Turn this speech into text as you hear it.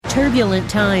Turbulent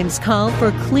times call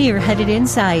for clear-headed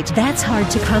insight. That's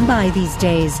hard to come by these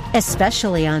days,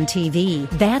 especially on TV.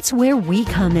 That's where we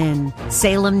come in.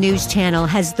 Salem News Channel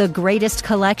has the greatest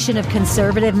collection of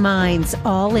conservative minds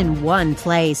all in one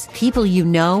place. People you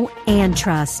know and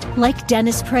trust, like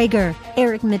Dennis Prager,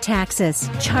 Eric Metaxas,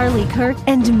 Charlie Kirk,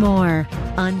 and more.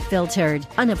 Unfiltered,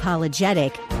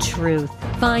 unapologetic truth.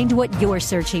 Find what you're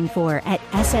searching for at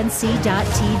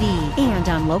snc.tv and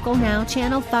on Local Now,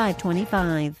 Channel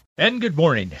 525. And good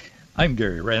morning. I'm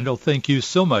Gary Randall. Thank you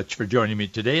so much for joining me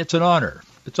today. It's an honor.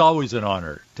 It's always an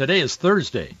honor. Today is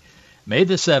Thursday, May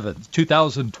the 7th,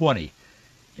 2020,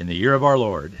 in the year of our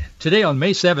Lord. Today on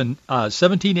May 7,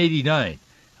 1789,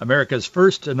 America's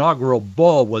first inaugural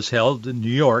ball was held in New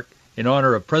York in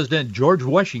honor of President George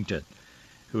Washington,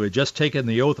 who had just taken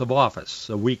the oath of office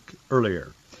a week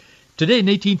earlier. Today in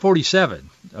 1847,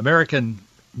 American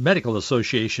Medical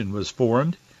Association was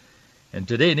formed. And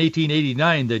today in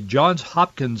 1889, the Johns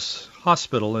Hopkins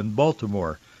Hospital in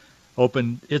Baltimore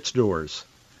opened its doors.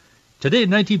 Today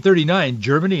in 1939,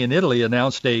 Germany and Italy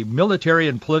announced a military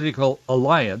and political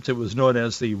alliance. It was known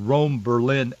as the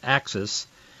Rome-Berlin Axis.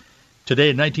 Today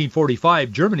in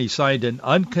 1945, Germany signed an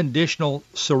unconditional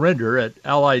surrender at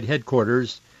Allied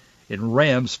headquarters in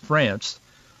Reims, France.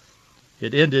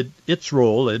 It ended its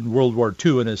role in World War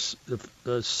II and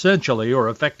essentially or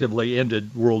effectively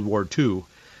ended World War II.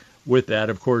 With that,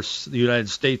 of course, the United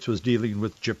States was dealing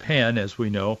with Japan, as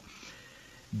we know.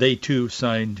 They, too,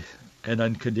 signed an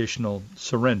unconditional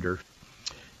surrender.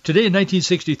 Today, in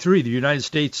 1963, the United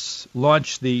States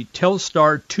launched the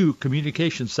Telstar 2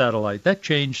 communication satellite. That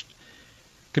changed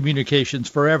communications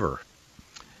forever.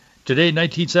 Today, in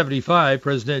 1975,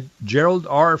 President Gerald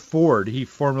R. Ford, he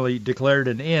formally declared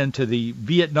an end to the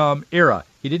Vietnam era.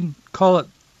 He didn't call it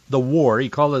the war. He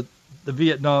called it the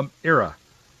Vietnam era.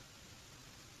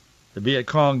 The Viet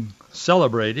Cong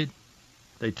celebrated.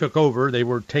 They took over. They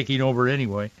were taking over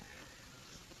anyway.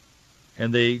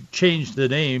 And they changed the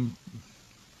name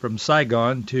from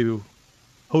Saigon to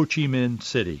Ho Chi Minh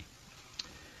City.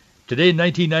 Today in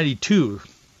 1992,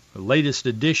 the latest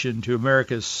addition to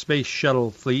America's space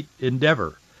shuttle fleet,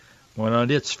 Endeavour, went on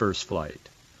its first flight.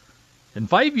 And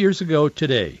 5 years ago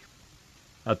today,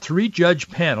 a 3-judge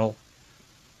panel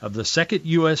of the Second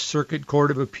U.S. Circuit Court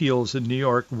of Appeals in New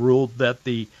York ruled that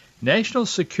the National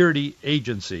Security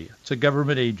Agency, it's a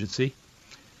government agency,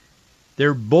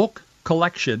 their bulk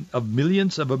collection of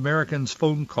millions of Americans'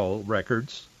 phone call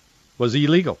records was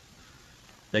illegal.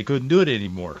 They couldn't do it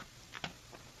anymore.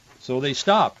 So they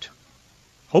stopped.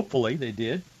 Hopefully they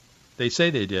did. They say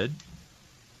they did.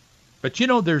 But you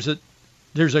know, there's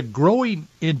a growing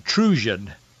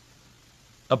intrusion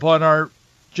upon our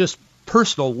just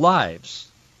personal lives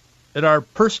and our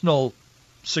personal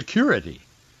security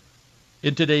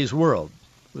in today's world,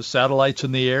 with satellites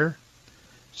in the air,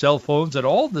 cell phones, and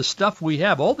all the stuff we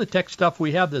have, all the tech stuff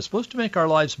we have that's supposed to make our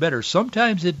lives better.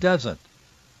 Sometimes it doesn't.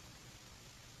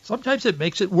 Sometimes it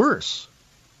makes it worse.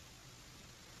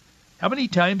 How many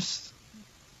times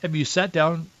have you sat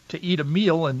down to eat a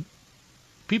meal and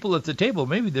people at the table,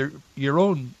 maybe they're your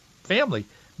own family,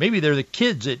 maybe they're the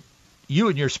kids that you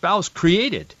and your spouse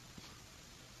created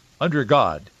under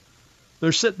God.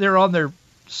 They're sitting there on their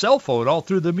cell phone all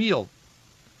through the meal,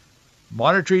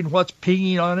 monitoring what's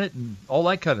pinging on it and all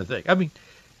that kind of thing. I mean,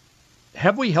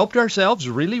 have we helped ourselves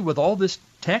really with all this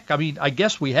tech? I mean, I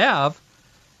guess we have,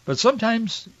 but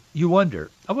sometimes you wonder.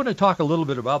 I want to talk a little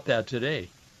bit about that today.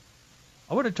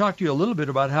 I want to talk to you a little bit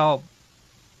about how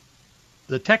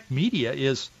the tech media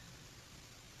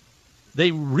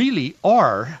they really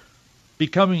are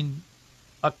becoming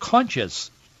a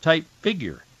conscious type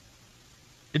figure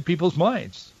in people's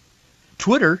minds.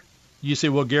 Twitter, you say,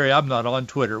 well, Gary, I'm not on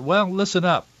Twitter. Well, listen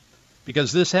up,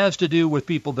 because this has to do with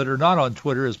people that are not on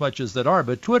Twitter as much as that are.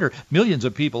 But Twitter, millions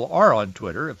of people are on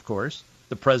Twitter, of course.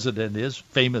 The president is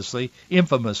famously,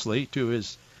 infamously to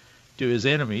his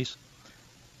enemies.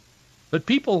 But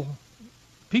people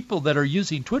that are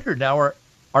using Twitter now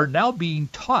are now being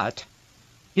taught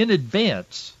in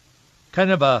advance,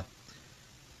 kind of a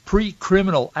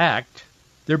pre-criminal act.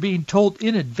 They're being told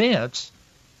in advance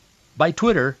by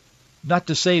Twitter not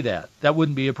to say that. That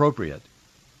wouldn't be appropriate.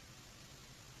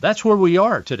 That's where we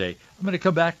are today. I'm going to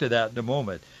come back to that in a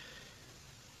moment.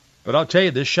 But I'll tell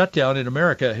you, this shutdown in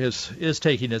America is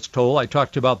taking its toll. I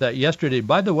talked about that yesterday.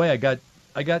 By the way,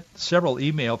 I got several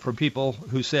email from people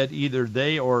who said either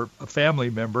they or a family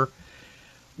member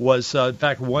was, in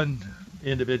fact, one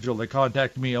individual that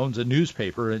contacted me owns a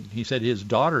newspaper, and he said his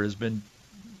daughter has been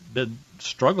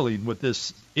struggling with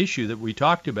this issue that we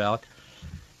talked about.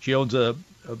 She owns a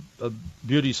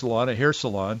beauty salon, a hair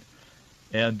salon,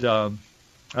 and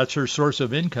That's her source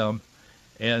of income,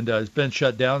 and it's been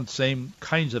shut down. Same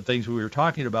kinds of things we were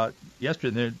talking about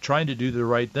yesterday. They're trying to do the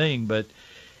right thing, but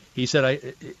he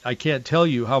said, I can't tell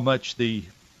you how much the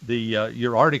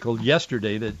your article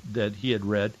yesterday that he had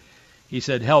read, he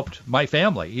said, helped my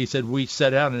family. He said, we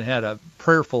sat down and had a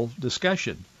prayerful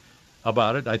discussion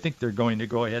about it. I think they're going to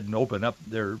go ahead and open up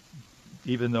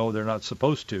even though they're not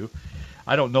supposed to.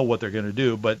 I don't know what they're going to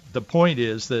do, but the point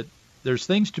is that there's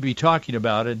things to be talking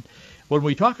about, and when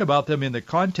we talk about them in the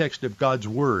context of God's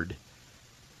Word,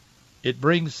 it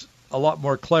brings a lot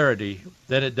more clarity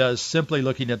than it does simply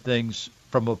looking at things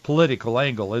from a political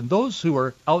angle. And those who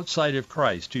are outside of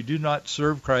Christ, who do not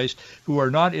serve Christ, who are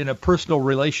not in a personal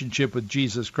relationship with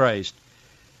Jesus Christ,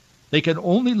 they can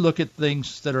only look at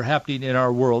things that are happening in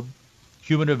our world,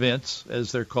 human events,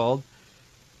 as they're called,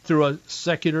 through a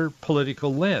secular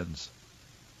political lens.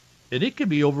 And it can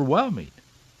be overwhelming.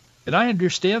 And I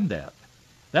understand that.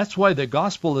 That's why the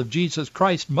gospel of Jesus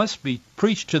Christ must be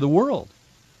preached to the world.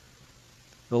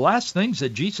 The last things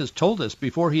that Jesus told us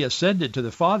before he ascended to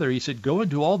the Father, he said, go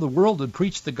into all the world and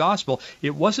preach the gospel.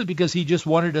 It wasn't because he just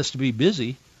wanted us to be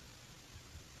busy. It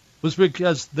was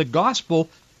because the gospel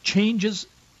changes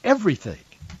everything.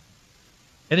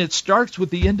 And it starts with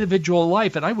the individual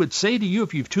life. And I would say to you,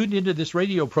 if you've tuned into this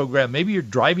radio program, maybe you're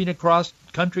driving across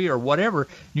country or whatever, and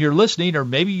you're listening, or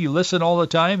maybe you listen all the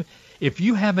time, if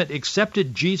you haven't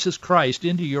accepted Jesus Christ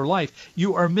into your life,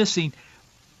 you are missing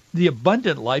the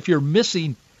abundant life. You're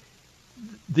missing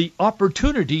the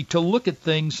opportunity to look at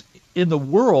things in the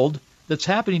world that's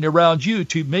happening around you,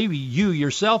 to maybe you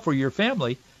yourself or your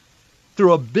family,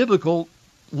 through a biblical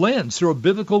lens, through a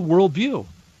biblical worldview.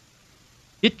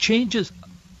 It changes,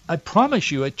 I promise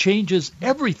you, it changes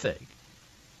everything.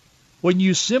 When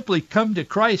you simply come to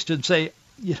Christ and say,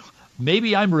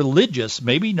 maybe I'm religious,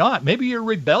 maybe not, maybe you're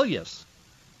rebellious,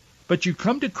 but you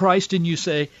come to Christ and you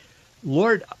say,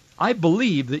 Lord, I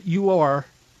believe that you are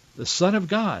the Son of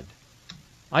God.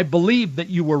 I believe that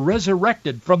you were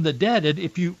resurrected from the dead. And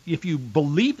if you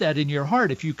believe that in your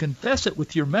heart, if you confess it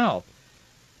with your mouth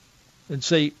and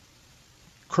say,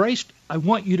 Christ, I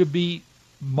want you to be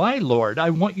my Lord.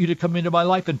 I want you to come into my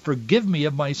life and forgive me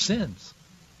of my sins.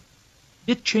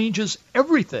 It changes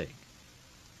everything.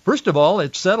 First of all,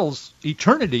 it settles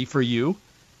eternity for you.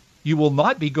 You will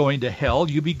not be going to hell.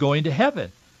 You'll be going to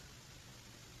heaven.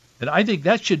 And I think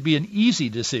that should be an easy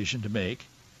decision to make.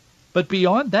 But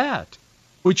beyond that,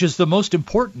 which is the most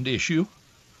important issue,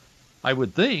 I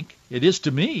would think, it is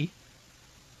to me,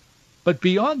 but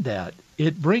beyond that,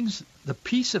 it brings the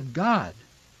peace of God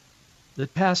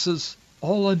that passes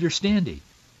all understanding.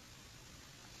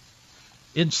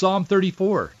 In Psalm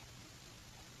 34,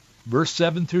 verse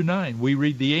 7 through 9, we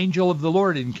read, the angel of the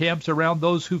Lord encamps around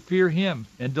those who fear him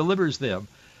and delivers them.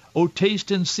 O taste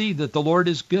and see that the Lord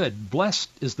is good. Blessed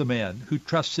is the man who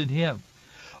trusts in him.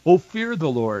 O fear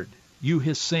the Lord, you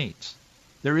his saints.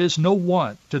 There is no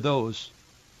want to those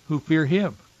who fear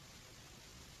him.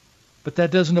 But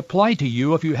that doesn't apply to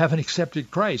you if you haven't accepted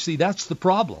Christ. See, that's the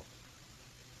problem.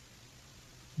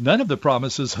 None of the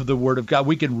promises of the Word of God,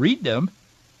 we can read them,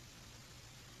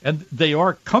 and they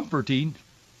are comforting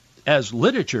as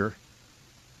literature,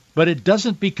 but it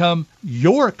doesn't become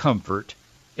your comfort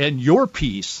and your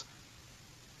peace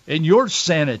and your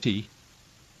sanity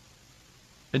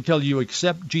until you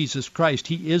accept Jesus Christ.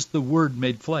 He is the Word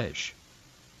made flesh.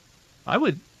 I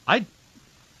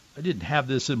didn't have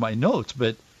this in my notes,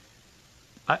 but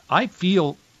I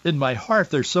feel in my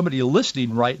heart there's somebody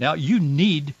listening right now. You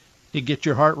need to get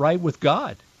your heart right with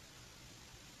God.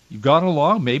 You've gone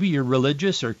along. Maybe you're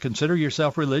religious or consider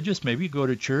yourself religious. Maybe you go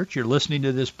to church. You're listening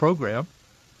to this program.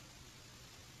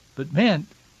 But man,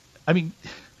 I mean,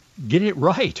 get it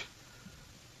right.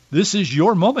 This is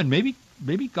your moment.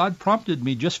 Maybe God prompted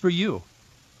me just for you.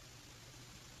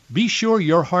 Be sure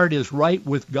your heart is right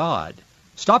with God.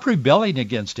 Stop rebelling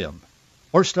against him,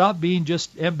 or stop being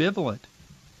just ambivalent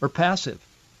or passive.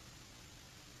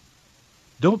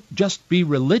 Don't just be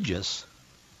religious.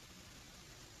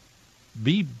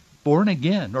 Be born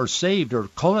again or saved, or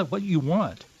call it what you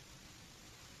want.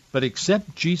 But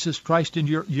accept Jesus Christ, and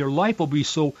your life will be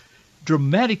so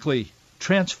dramatically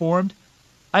transformed,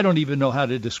 I don't even know how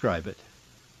to describe it.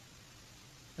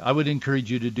 I would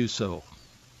encourage you to do so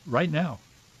right now.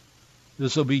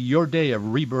 This will be your day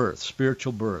of rebirth,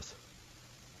 spiritual birth.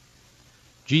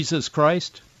 Jesus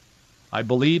Christ, I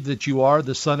believe that you are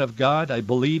the Son of God. I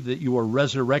believe that you were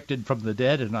resurrected from the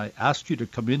dead, and I ask you to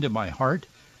come into my heart.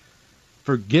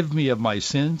 Forgive me of my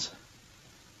sins.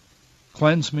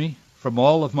 Cleanse me from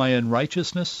all of my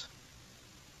unrighteousness.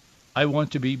 I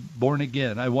want to be born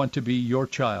again. I want to be your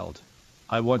child.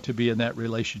 I want to be in that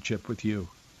relationship with you.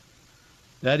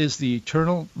 That is the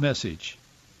eternal message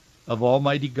of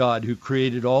Almighty God who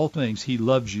created all things. He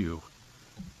loves you.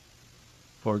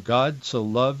 For God so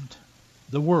loved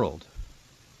the world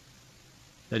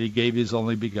that he gave his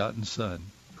only begotten Son.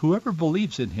 Whoever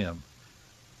believes in him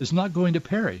is not going to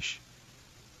perish,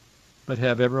 but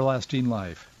have everlasting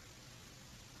life.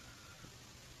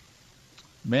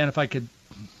 Man, if I could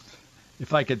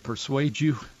persuade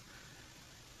you,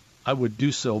 I would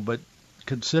do so, but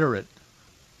consider it.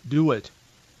 Do it.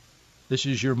 This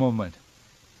is your moment.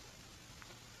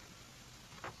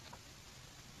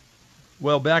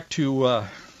 Well, back to,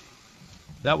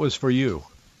 that was for you.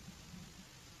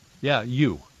 Yeah,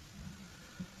 you.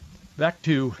 Back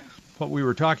to what we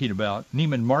were talking about.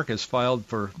 Neiman Marcus filed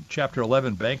for Chapter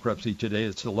 11 bankruptcy today.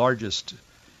 It's the largest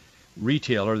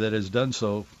retailer that has done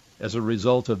so as a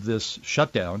result of this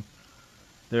shutdown.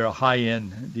 They're a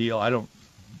high-end deal. I don't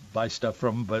buy stuff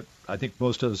from them, but I think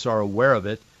most of us are aware of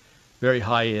it. Very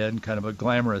high-end, kind of a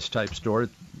glamorous type store.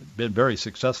 It's been very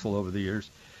successful over the years.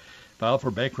 Filed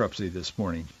for bankruptcy this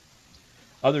morning.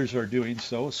 Others are doing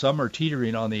so. Some are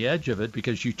teetering on the edge of it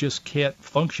because you just can't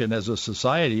function as a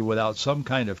society without some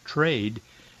kind of trade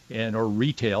or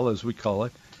retail, as we call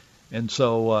it. And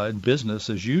so in business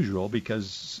as usual,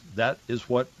 because that is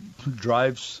what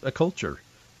drives a culture.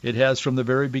 It has from the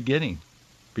very beginning.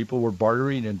 People were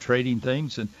bartering and trading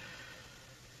things, and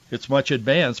it's much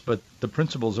advanced, but the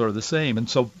principles are the same. And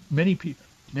so many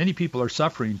people are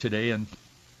suffering today, and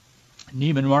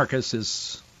Neiman Marcus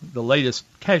is the latest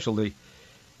casualty.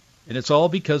 And it's all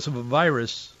because of a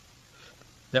virus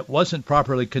that wasn't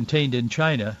properly contained in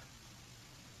China,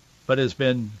 but has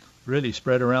been really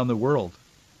spread around the world.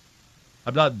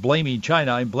 I'm not blaming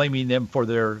China. I'm blaming them for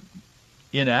their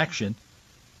inaction,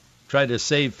 trying to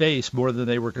save face more than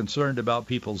they were concerned about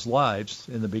people's lives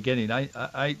in the beginning.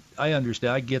 I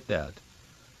understand. I get that.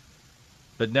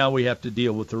 But now we have to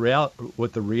deal with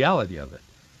the reality of it.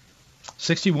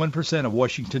 61% of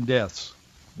Washington deaths,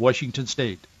 Washington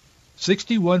State,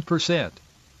 61%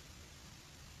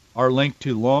 are linked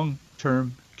to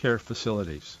long-term care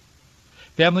facilities.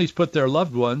 Families put their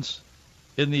loved ones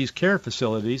in these care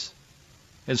facilities,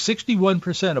 and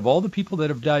 61% of all the people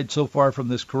that have died so far from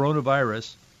this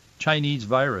coronavirus, Chinese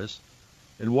virus,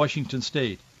 in Washington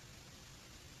State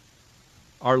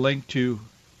are linked to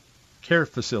care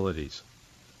facilities.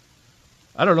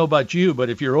 I don't know about you,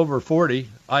 but if you're over 40,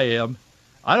 I am,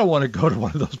 I don't want to go to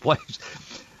one of those places.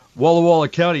 Walla Walla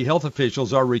County health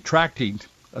officials are retracting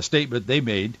a statement they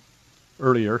made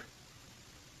earlier.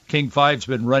 King 5's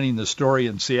been running the story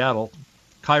in Seattle.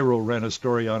 Cairo ran a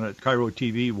story on it. Cairo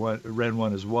TV ran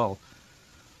one as well.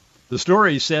 The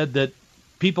story said that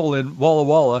people in Walla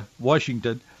Walla,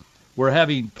 Washington, were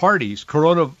having parties,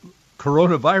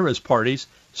 coronavirus parties,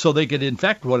 so they could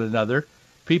infect one another.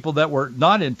 People that were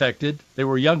not infected, they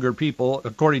were younger people,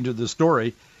 according to the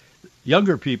story.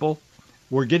 Younger people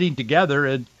were getting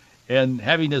together and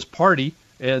having this party,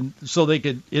 and so they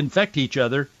could infect each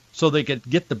other, so they could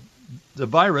get the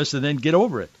virus and then get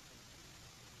over it.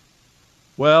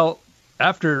 Well,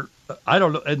 after, I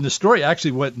don't know, and the story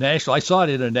actually went national. I saw it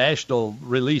in a national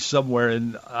release somewhere,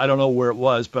 and I don't know where it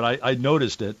was, but I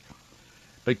noticed it.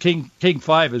 But King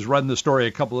 5 has run the story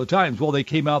a couple of times. Well, they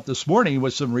came out this morning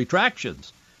with some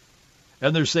retractions.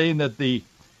 And they're saying that the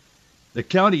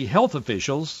county health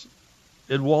officials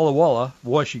in Walla Walla,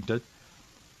 Washington,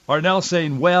 are now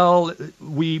saying, well,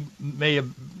 we may have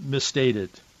misstated.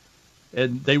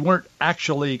 And they weren't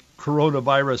actually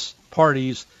coronavirus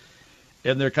parties,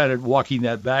 and they're kind of walking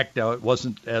that back now. It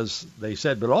wasn't as they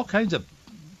said, but all kinds of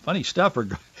funny stuff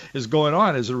is going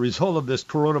on as a result of this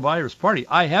coronavirus party.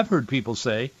 I have heard people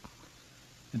say,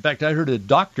 in fact, I heard a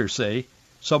doctor say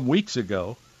some weeks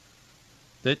ago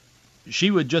that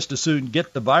she would just as soon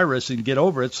get the virus and get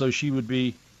over it, so she would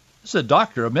be, this is a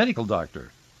doctor, a medical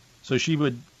doctor, so she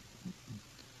would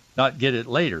not get it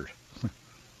later.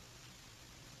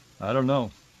 I don't know.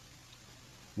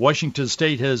 Washington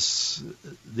State has,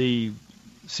 the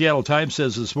Seattle Times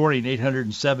says this morning,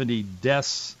 870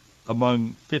 deaths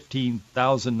among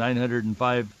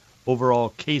 15,905 overall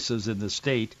cases in the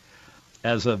state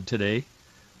as of today.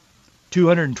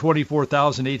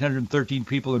 224,813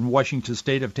 people in Washington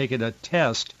State have taken a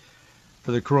test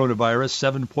for the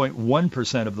coronavirus.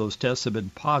 7.1% of those tests have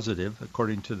been positive,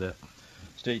 according to the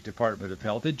State Department of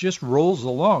Health. It just rolls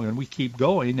along, and we keep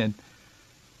going, and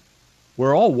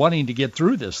we're all wanting to get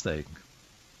through this thing.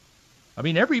 I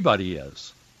mean, everybody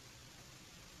is.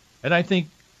 And I think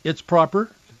it's proper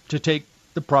to take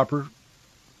the proper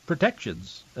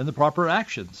protections and the proper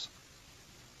actions.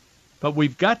 But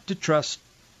we've got to trust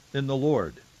in the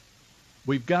Lord.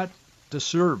 We've got to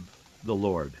serve the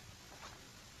Lord.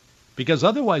 because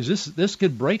otherwise this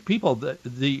could break people.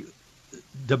 The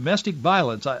domestic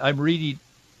violence I'm reading,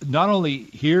 not only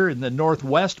here in the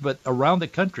Northwest but around the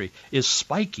country, is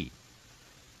spiking.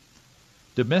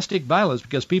 Domestic violence,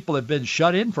 because people have been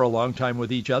shut in for a long time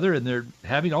with each other and they're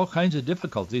having all kinds of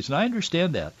difficulties. And I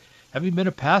understand that. Having been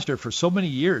a pastor for so many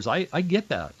years, I get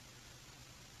that.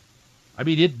 I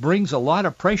mean, it brings a lot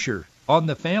of pressure on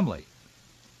the family.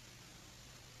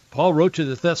 Paul wrote to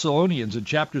the Thessalonians in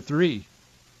chapter 3,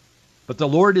 "But the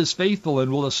Lord is faithful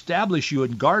and will establish you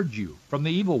and guard you from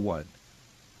the evil one.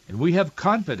 And we have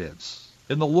confidence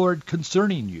in the Lord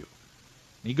concerning you."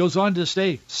 He goes on to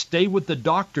say, "Stay with the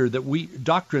doctrine that we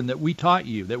taught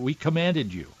you, that we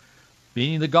commanded you,"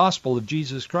 meaning the gospel of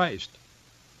Jesus Christ.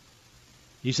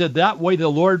 He said, "That way the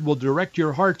Lord will direct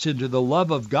your hearts into the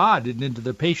love of God and into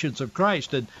the patience of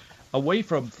Christ, and away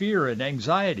from fear and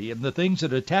anxiety and the things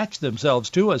that attach themselves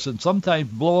to us and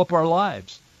sometimes blow up our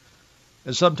lives,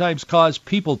 and sometimes cause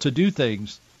people to do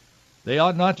things they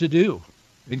ought not to do,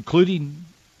 including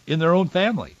in their own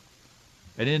family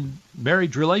and in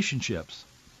marriage relationships."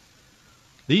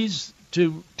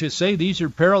 To say these are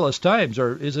perilous times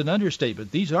is an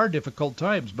understatement. These are difficult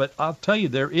times, but I'll tell you,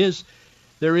 there is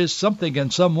something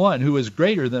and someone who is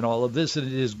greater than all of this, and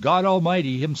it is God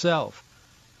Almighty himself.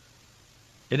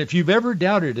 And if you've ever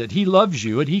doubted it, he loves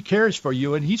you and he cares for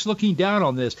you, and he's looking down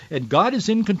on this, and God is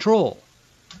in control.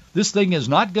 This thing is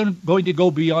not going to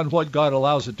go beyond what God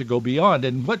allows it to go beyond,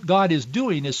 and what God is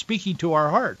doing is speaking to our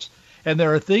hearts. And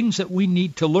there are things that we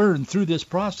need to learn through this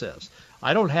process.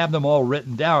 I don't have them all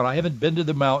written down. I haven't been to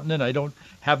the mountain, and I don't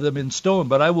have them in stone.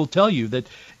 But I will tell you that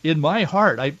in my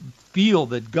heart, I feel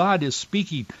that God is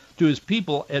speaking to his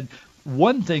people. And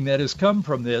one thing that has come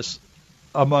from this,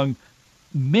 among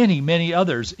many, many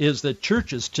others, is that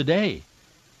churches today,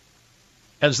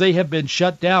 as they have been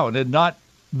shut down and not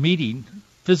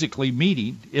physically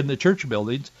meeting in the church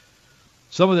buildings,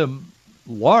 some of them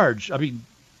large,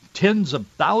 tens of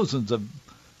thousands of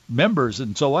members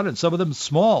and so on, and some of them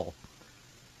small.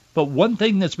 But one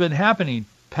thing that's been happening,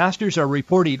 pastors are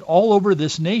reporting all over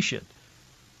this nation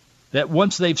that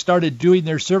once they've started doing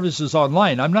their services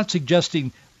online, I'm not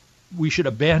suggesting we should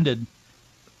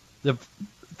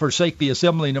forsake the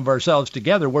assembling of ourselves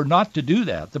together. We're not to do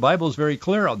that. The Bible is very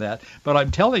clear on that. But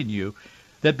I'm telling you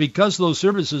that because those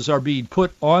services are being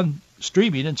put on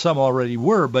streaming, and some already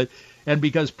were, and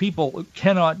because people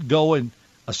cannot go and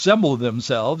assemble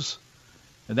themselves,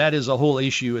 and that is a whole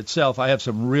issue itself. I have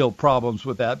some real problems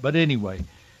with that. But anyway,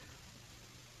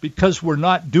 because we're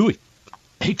not doing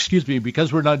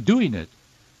it,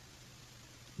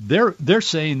 they're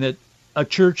saying that a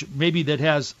church maybe that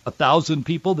has 1,000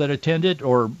 people that attend it,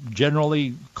 or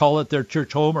generally call it their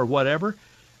church home or whatever,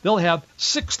 they'll have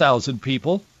 6,000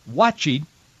 people watching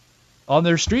on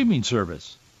their streaming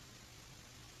service.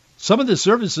 Some of the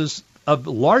services of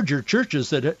larger churches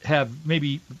that have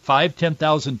maybe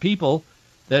 5,000-10,000 people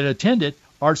that attend it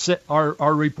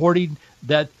are reporting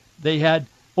that they had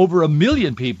over 1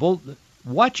 million people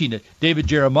watching it. David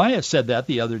Jeremiah said that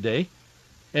the other day,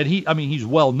 and he's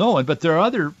well known, but there are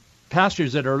other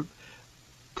pastors that are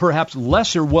perhaps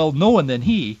lesser well known than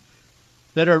he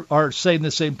that are saying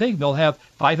the same thing. They'll have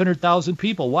 500,000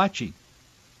 people watching,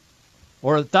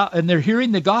 and they're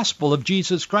hearing the gospel of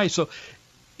Jesus Christ. So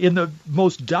in the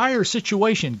most dire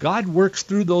situation, God works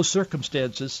through those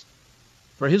circumstances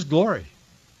for his glory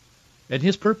and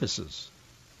his purposes.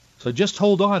 So just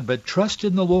hold on, but trust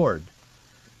in the Lord.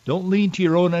 Don't lean to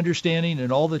your own understanding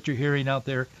and all that you're hearing out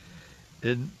there.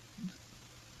 And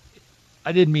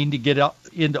I didn't mean to get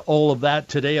into all of that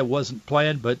today. It wasn't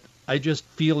planned, but I just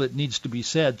feel it needs to be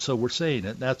said, so we're saying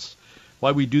it. That's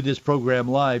why we do this program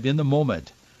live in the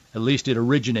moment. At least it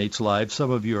originates live.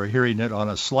 Some of you are hearing it on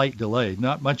a slight delay.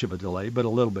 Not much of a delay, but a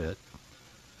little bit.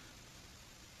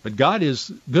 But God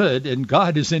is good, and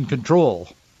God is in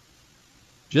control.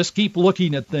 Just keep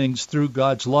looking at things through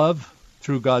God's love,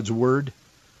 through God's word,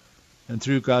 and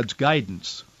through God's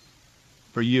guidance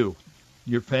for you,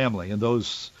 your family, and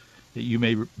those that you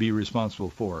may be responsible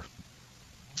for.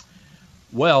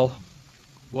 Well,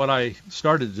 what I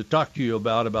started to talk to you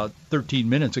about 13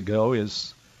 minutes ago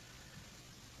is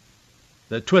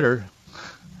that Twitter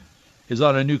is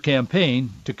on a new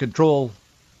campaign to control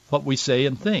what we say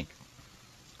and think.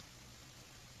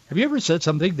 Have you ever said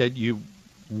something that you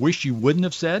wish you wouldn't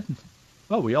have said?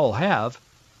 Well, we all have.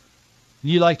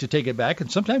 And you like to take it back,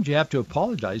 and sometimes you have to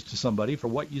apologize to somebody for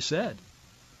what you said.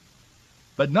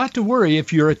 But not to worry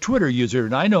if you're a Twitter user.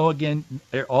 And I know, again,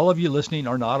 all of you listening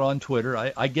are not on Twitter.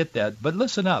 I get that. But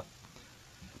listen up.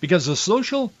 Because the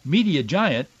social media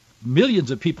giant,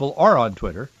 millions of people are on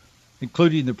Twitter.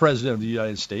 including the President of the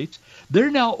United States.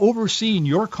 They're now overseeing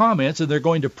your comments, and they're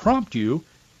going to prompt you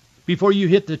before you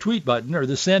hit the tweet button or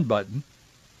the send button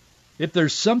if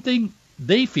there's something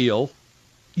they feel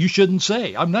you shouldn't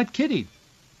say. I'm not kidding.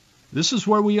 This is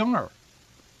where we are.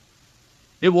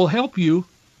 It will help you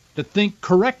to think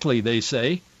correctly, they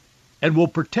say, and will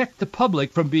protect the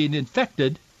public from being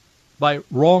infected by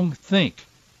wrong think.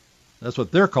 That's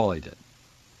what they're calling it.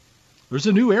 There's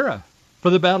a new era for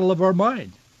the battle of our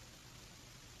mind.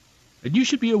 And you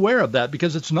should be aware of that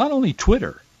because it's not only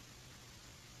Twitter.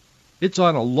 It's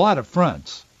on a lot of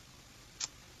fronts.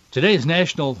 Today is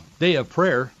National Day of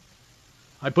Prayer.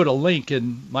 I put a link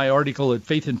in my article at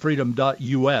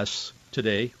faithandfreedom.us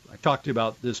today. I talked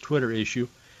about this Twitter issue.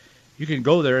 You can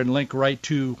go there and link right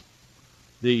to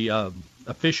the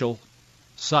official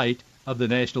site of the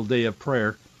National Day of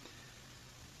Prayer.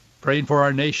 Praying for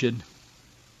our nation.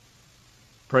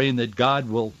 Praying that God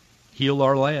will heal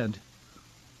our land.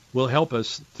 Will help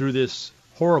us through this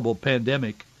horrible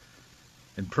pandemic.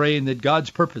 And praying that God's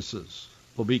purposes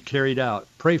will be carried out.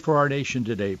 Pray for our nation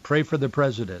today. Pray for the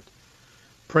president.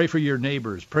 Pray for your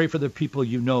neighbors. Pray for the people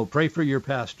you know. Pray for your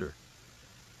pastor.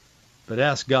 But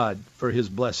ask God for his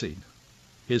blessing,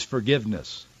 his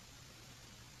forgiveness,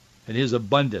 and his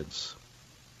abundance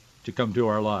to come to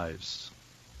our lives.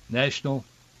 National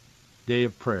Day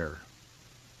of Prayer.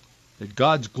 That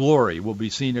God's glory will be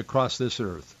seen across this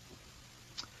earth.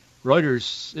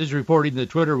 Reuters is reporting that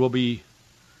Twitter will be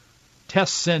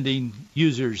test sending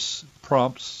users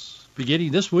prompts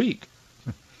beginning this week.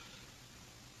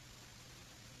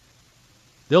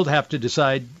 They'll have to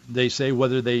decide, they say,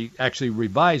 whether they actually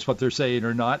revise what they're saying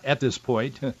or not at this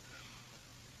point.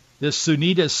 This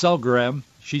Sunita Selgram,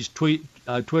 she's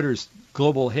Twitter's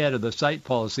global head of the site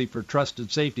policy for trust and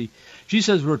safety. She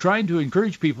says we're trying to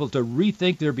encourage people to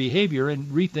rethink their behavior and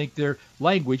rethink their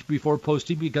language before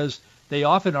posting because they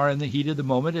often are in the heat of the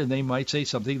moment and they might say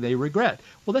something they regret.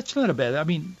 Well, that's not a bad, I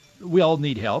mean, we all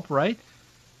need help, right?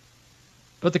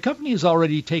 But the company has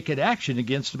already taken action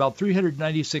against about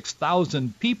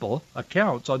 396,000 people,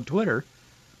 accounts on Twitter,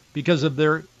 because of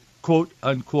their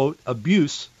quote-unquote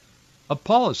abuse of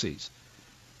policies.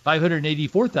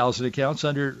 584,000 accounts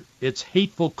under its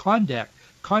hateful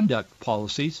conduct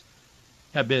policies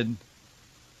have been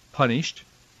punished,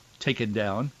 taken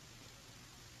down.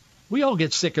 We all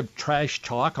get sick of trash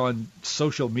talk on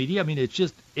social media. I mean, it's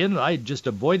just, I just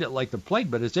avoid it like the plague,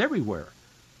 but it's everywhere.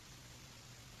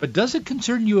 But does it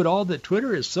concern you at all that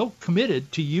Twitter is so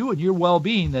committed to you and your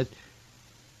well-being that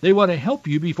they want to help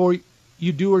you before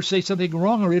you do or say something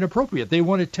wrong or inappropriate? They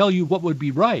want to tell you what would be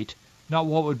right, not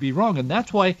what would be wrong. And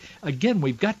that's why, again,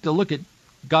 we've got to look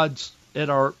at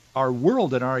our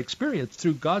world and our experience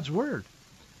through God's Word.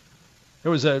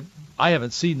 There was I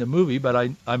haven't seen the movie, but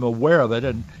I'm aware of it,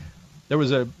 and there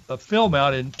was a film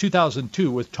out in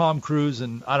 2002 with Tom Cruise,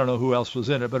 and I don't know who else was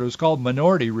in it, but it was called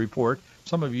Minority Report.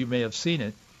 Some of you may have seen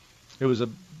it. It was a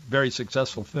very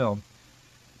successful film.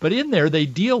 But in there, they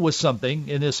deal with something,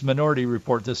 in this Minority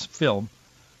Report, this film,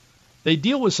 they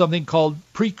deal with something called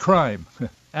pre-crime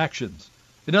actions.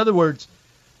 In other words,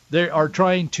 they are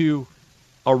trying to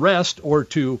arrest or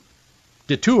to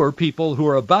deter people who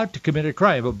are about to commit a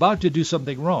crime, about to do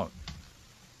something wrong.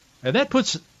 And that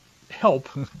puts help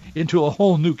into a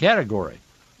whole new category.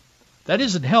 That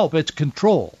isn't help, it's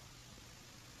control.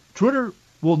 Twitter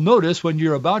will notice when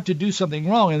you're about to do something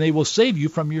wrong, and they will save you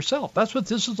from yourself. That's what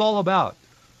this is all about.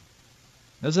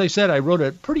 As I said, I wrote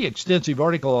a pretty extensive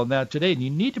article on that today, and you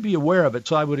need to be aware of it,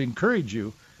 so I would encourage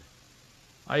you.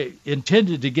 I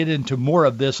intended to get into more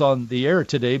of this on the air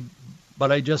today,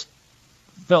 but I just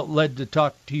felt led to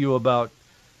talk to you about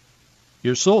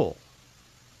your soul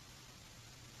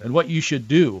and what you should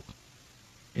do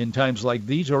in times like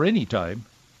these or any time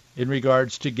in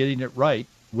regards to getting it right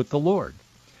with the Lord.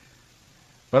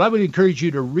 But I would encourage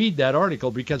you to read that article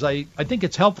because I think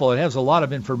it's helpful. It has a lot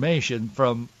of information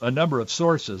from a number of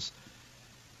sources,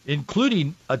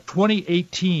 including a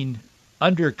 2018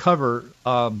 undercover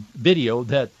video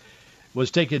that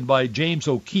was taken by James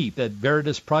O'Keefe, that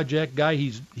Veritas Project guy.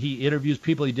 He interviews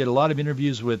people. He did a lot of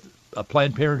interviews with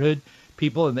Planned Parenthood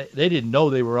people, and they didn't know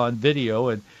they were on video.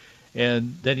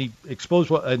 And then he exposed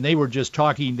what, and they were just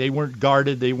talking. They weren't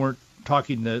guarded. They weren't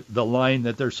talking the line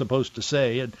that they're supposed to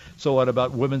say, and so on,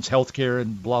 about women's health care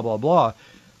and blah, blah, blah.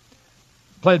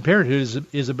 Planned Parenthood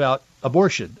is about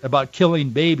abortion, about killing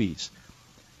babies.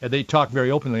 And they talk very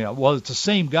openly. Well, it's the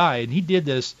same guy, and he did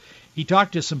this. He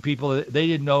talked to some people. They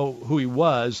didn't know who he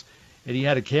was, and he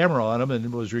had a camera on him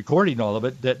and was recording all of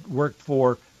it, that worked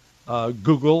for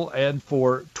Google and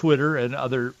for Twitter and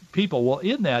other people. Well,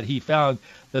 in that, he found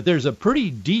that there's a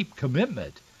pretty deep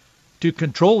commitment to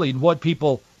controlling what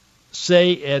people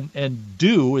say and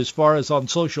do as far as on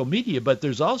social media, but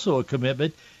there's also a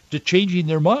commitment to changing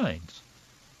their minds,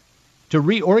 to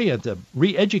reorient them,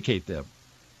 re-educate them.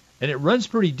 And it runs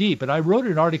pretty deep. And I wrote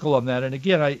an article on that. And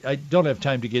again, I don't have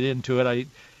time to get into it. I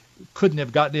couldn't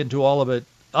have gotten into all of it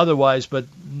otherwise, but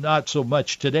not so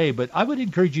much today. But I would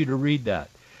encourage you to read that.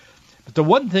 But the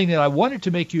one thing that I wanted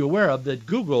to make you aware of, that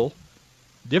Google,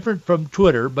 different from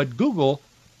Twitter, but Google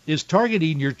is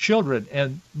targeting your children.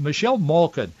 And Michelle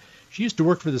Malkin, she used to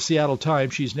work for the Seattle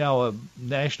Times. She's now a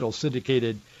national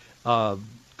syndicated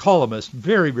columnist,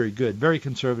 very, very good, very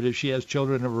conservative. She has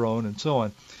children of her own and so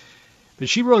on. But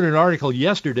she wrote an article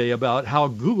yesterday about how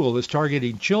Google is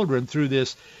targeting children through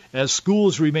this. As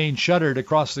schools remain shuttered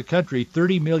across the country,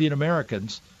 30 million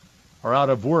Americans are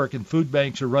out of work and food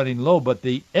banks are running low. But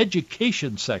the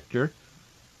education sector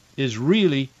is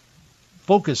really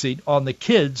focusing on the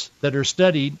kids that are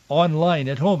studying online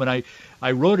at home. And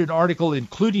I wrote an article,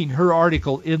 including her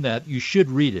article in that. You should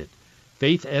read it,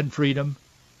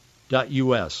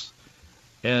 faithandfreedom.us.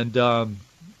 And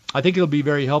I think it'll be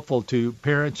very helpful to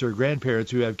parents or grandparents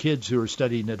who have kids who are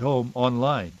studying at home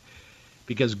online,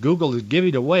 because Google is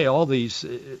giving away all these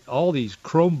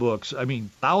Chromebooks. I mean,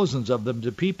 thousands of them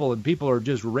to people, and people are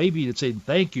just raving and saying,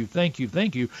 thank you, thank you,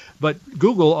 thank you. But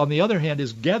Google, on the other hand,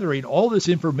 is gathering all this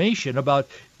information about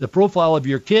the profile of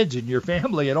your kids and your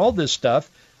family and all this stuff,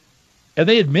 and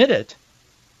they admit it.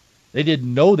 They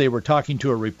didn't know they were talking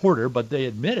to a reporter, but they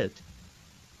admit it,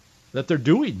 that they're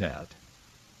doing that.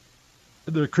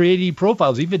 They're creating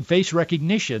profiles, even face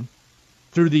recognition,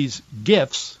 through these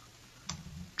GIFs.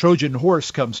 Trojan horse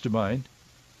comes to mind.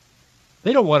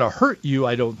 They don't want to hurt you,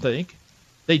 I don't think.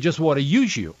 They just want to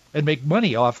use you and make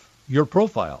money off your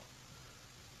profile.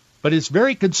 But it's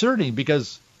very concerning,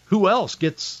 because who else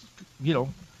gets,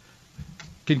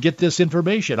 can get this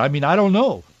information? I mean, I don't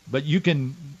know, but you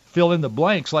can fill in the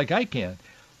blanks like I can.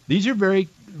 These are very,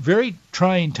 very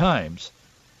trying times.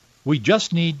 We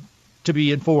just need to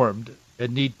be informed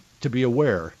and need to be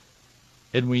aware,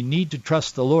 and we need to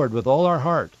trust the Lord with all our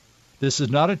heart. This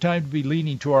is not a time to be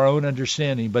leaning to our own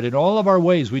understanding, but in all of our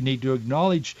ways we need to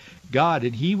acknowledge God,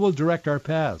 and He will direct our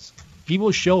paths. He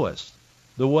will show us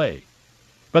the way.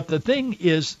 But the thing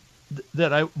is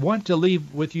that I want to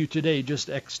leave with you today, just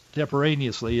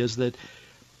extemporaneously, is that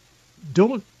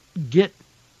don't get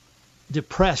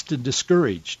depressed and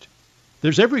discouraged.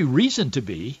 There's every reason to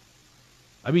be.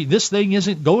 I mean, this thing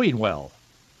isn't going well.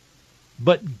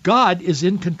 But God is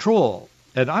in control.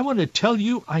 And I want to tell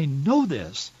you, I know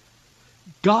this.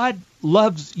 God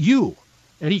loves you,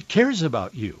 and He cares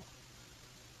about you.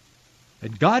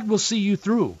 And God will see you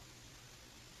through.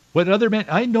 When other men,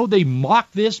 I know they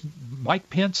mock this. Mike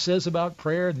Pence says about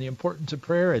prayer and the importance of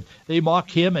prayer, and they mock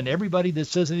him, and everybody that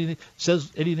says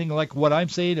anything like what I'm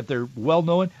saying, if they're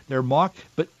well-known, they're mocked.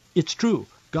 But it's true.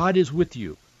 God is with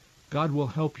you. God will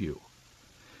help you.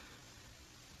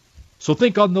 So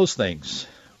think on those things.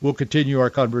 We'll continue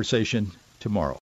our conversation tomorrow.